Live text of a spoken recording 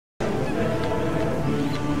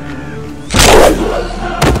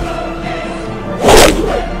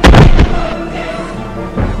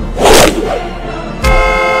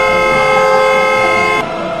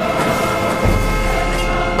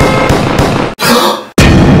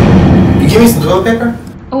toilet paper?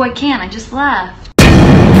 Oh, I can't. I just left.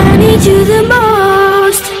 I need you the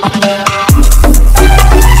most.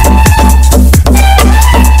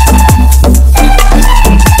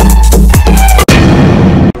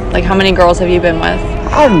 Like, how many girls have you been with?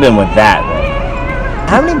 I haven't been with that many.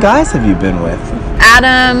 How many guys have you been with?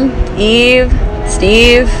 Adam, Eve,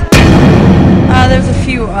 Steve. There's a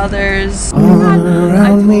few others. I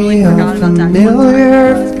totally forgot about that.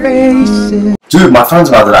 Dude, my phone's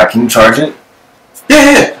about to die. Can you charge it?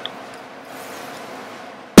 Yeah.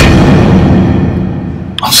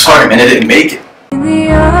 I'm sorry, man. I didn't make it. In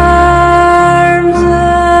the arms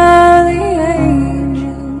of the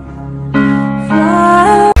angel.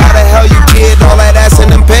 How the hell you get all that ass in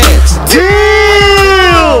them pants?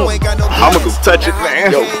 Damn! I'ma go touch it,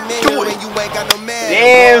 man. Yo, do it.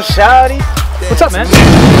 Damn, shawty. What's up, man?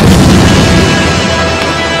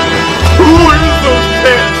 Who is those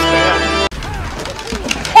pants, man?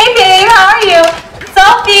 Hey babe, how are you?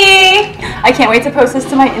 Selfie! I can't wait to post this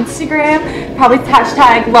to my Instagram. Probably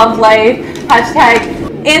hashtag love life, hashtag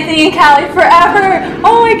Anthony and Callie forever.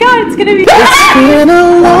 Oh my god, it's gonna be It's been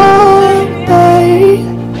a long day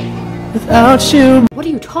without you. What are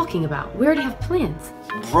you talking about? We already have plans.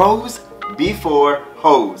 Bros before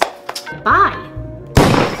hoes. Bye.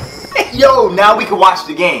 Yo, now we can watch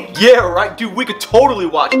the game. Yeah, right, dude, we could totally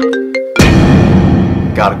watch it.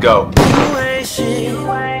 Gotta go.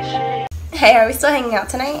 Hey, are we still hanging out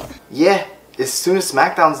tonight? Yeah, as soon as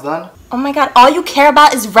SmackDown's done. Oh my god, all you care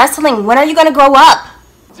about is wrestling. When are you gonna grow up?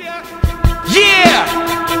 Yeah!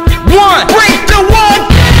 One! Break the wall!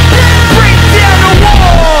 Break down the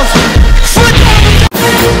walls! Foot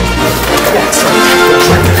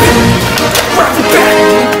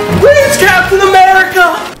Where's Captain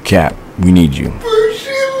America? Cap, we need you.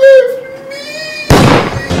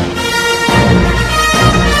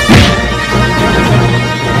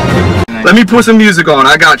 Let me put some music on.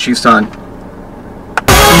 I got you, son.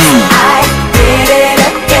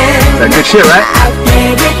 That good shit, right?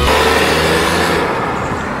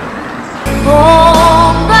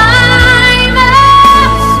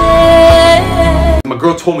 My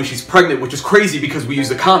girl told me she's pregnant, which is crazy because we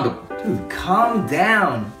used a condom. Dude, calm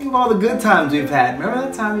down. Think of all the good times we've had. Remember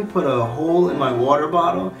that time you put a hole in my water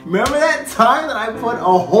bottle? Remember that time that I put a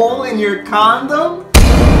hole in your condom?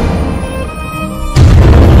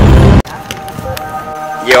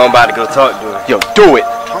 Yo, I'm about to go talk to her. Yo, do it.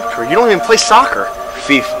 Talk to her. You don't even play soccer.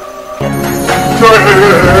 FIFA.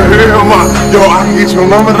 Yo, I can get your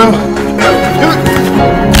number though.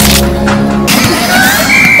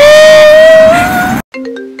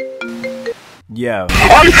 Yo.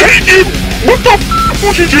 I hate you! What the f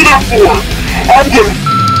would you do that for? I'm gonna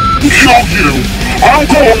kill you. I'm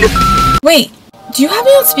going to Wait, do you have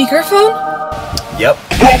me on speakerphone? Yep.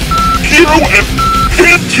 you and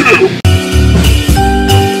him too.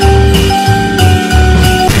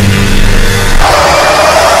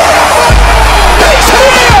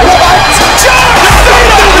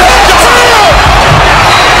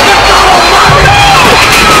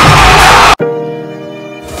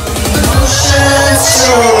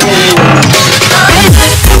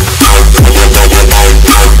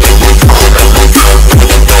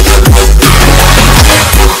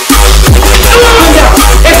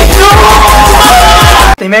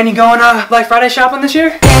 Hey man, you going Black Friday shopping this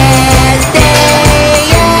year?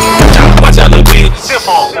 Watch out, little bitch.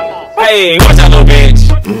 Hey, watch out, little bitch.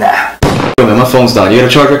 Nah. Yo, man, my phone's down. You got a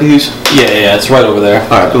charger I can use? Yeah, it's right over there.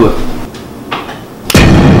 Alright, cool.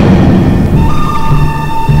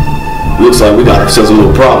 Looks like we got ourselves a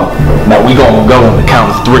little problem. Now we gonna go on the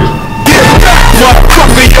count of 3.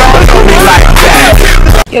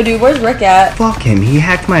 Yo, dude, where's Rick at? Fuck him, he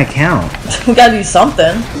hacked my account. We gotta do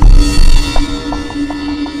something.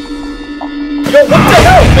 Yo, what the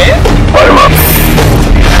hell, man? I'm up.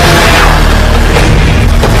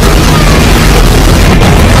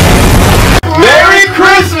 Merry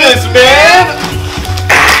Christmas, man!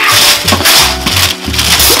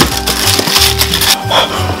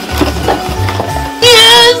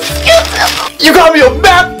 Yes! You got me a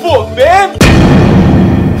MacBook, man!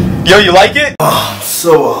 Yo, you like it? Oh, I'm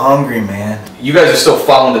so hungry, man. You guys are still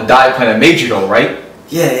following the diet plan I made you though, right?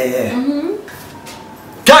 Yeah.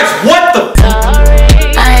 Guys, what the?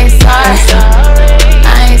 I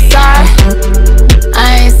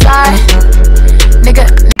ain't sorry, nigga.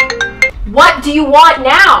 What do you want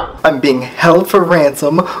now? I'm being held for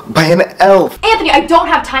ransom by an elf. Anthony, I don't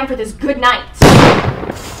have time for this. Good night.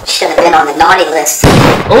 Should have been on the naughty list.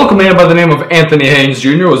 A local man by the name of Anthony Haynes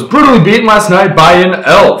Jr. was brutally beaten last night by an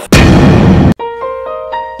elf.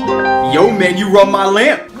 Yo, man, you run my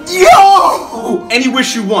lamp. Yo! Any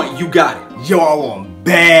wish you want, you got it. Yo, I want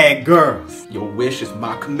bad girls. Your wish is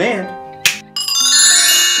my command.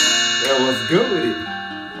 That was good with it.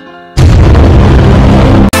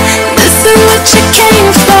 This is what you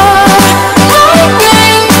came for.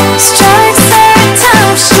 Lightning strikes every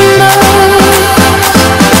time she moves.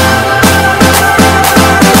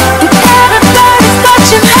 Everybody's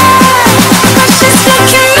watching her, but she's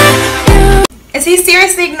looking at you. Is he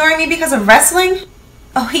seriously ignoring me because of wrestling?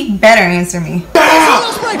 Oh, he better answer me.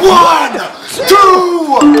 1, 2.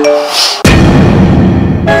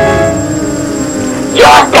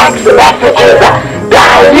 Your text messages.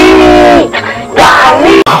 Delete.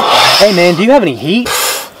 Hey man, do you have any heat?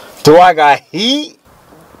 Do I got heat?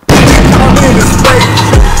 I'm in the space.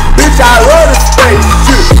 Bitch, I love the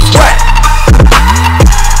spaceship. What?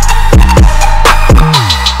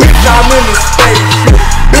 Bitch, I'm in the spaceship.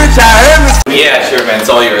 Bitch, I am the spaceship. Yeah, sure, man. It's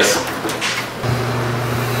all yours.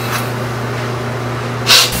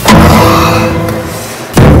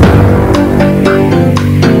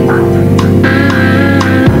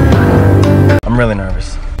 I'm really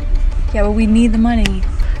nervous. Yeah, but we need the money.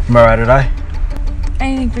 Am I right or die?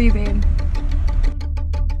 Anything for you, babe.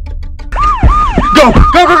 Go!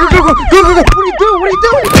 Go, go, go, go, go, go, go, go! What are you doing? What are you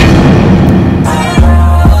doing?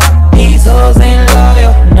 These hoes ain't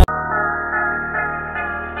loyal. No.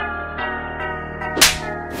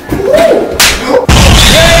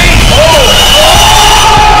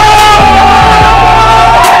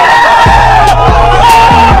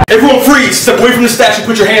 Everyone freeze! Step away from the statue,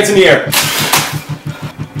 put your hands in the air.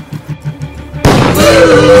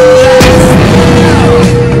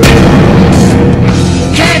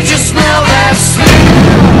 Can't you smell that smell?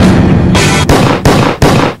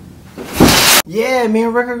 Yeah, me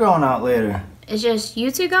and Rick are going out later. It's just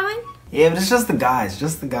you two going? Yeah, but it's just the guys,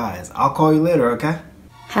 I'll call you later, okay?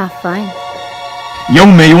 Have fun. Yo,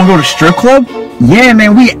 man, you wanna go to strip club? Yeah,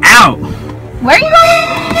 man, we out. Where are you going?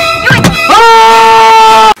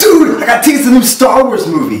 Dude, I got tickets to the new Star Wars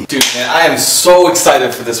movie. Dude, man, I am so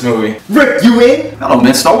excited for this movie. Rick, you in? Oh,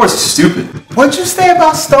 man, Star Wars is stupid. What'd you say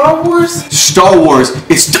about Star Wars? Star Wars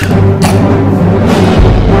is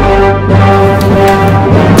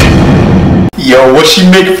Yo, what she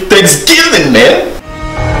make for Thanksgiving, man?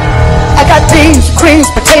 I got beans, greens,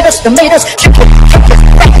 potatoes, tomatoes, chicken,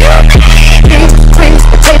 beans, greens,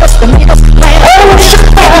 potatoes, tomatoes,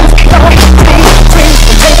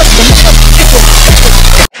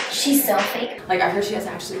 She's so fake. Like, I heard she has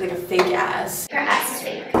actually like a fake ass. Her ass is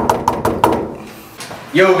fake.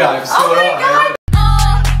 Yo, guys, so Oh my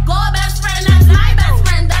god! Go best friend, that's my best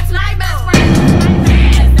friend, that's my best friend.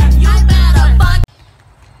 You better fuck.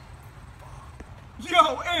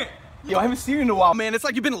 Yo, Ant! Yo, I haven't seen you in a while, man. It's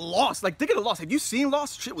like you've been lost. Like, thinking of Lost. Have you seen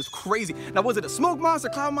Lost? Shit was crazy. Now, was it a smoke monster,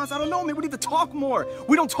 cloud monster? I don't know, man. We need to talk more.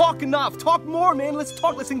 We don't talk enough. Talk more, man. Let's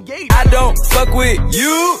talk. Let's engage. I don't fuck with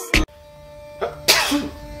you.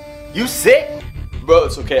 You sick? Bro,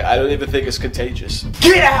 it's okay. I don't even think it's contagious.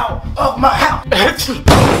 Get out of my house! Get up,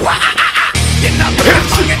 come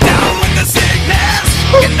on, get down with the sickness.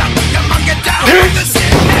 Get up, come on, get down with the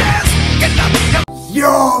sickness. Get up, come on.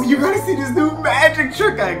 Yo, you gotta see this new magic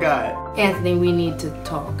trick I got. Anthony, we need to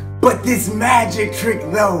talk. But this magic trick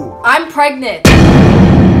though. I'm pregnant.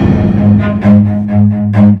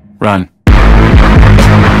 Run.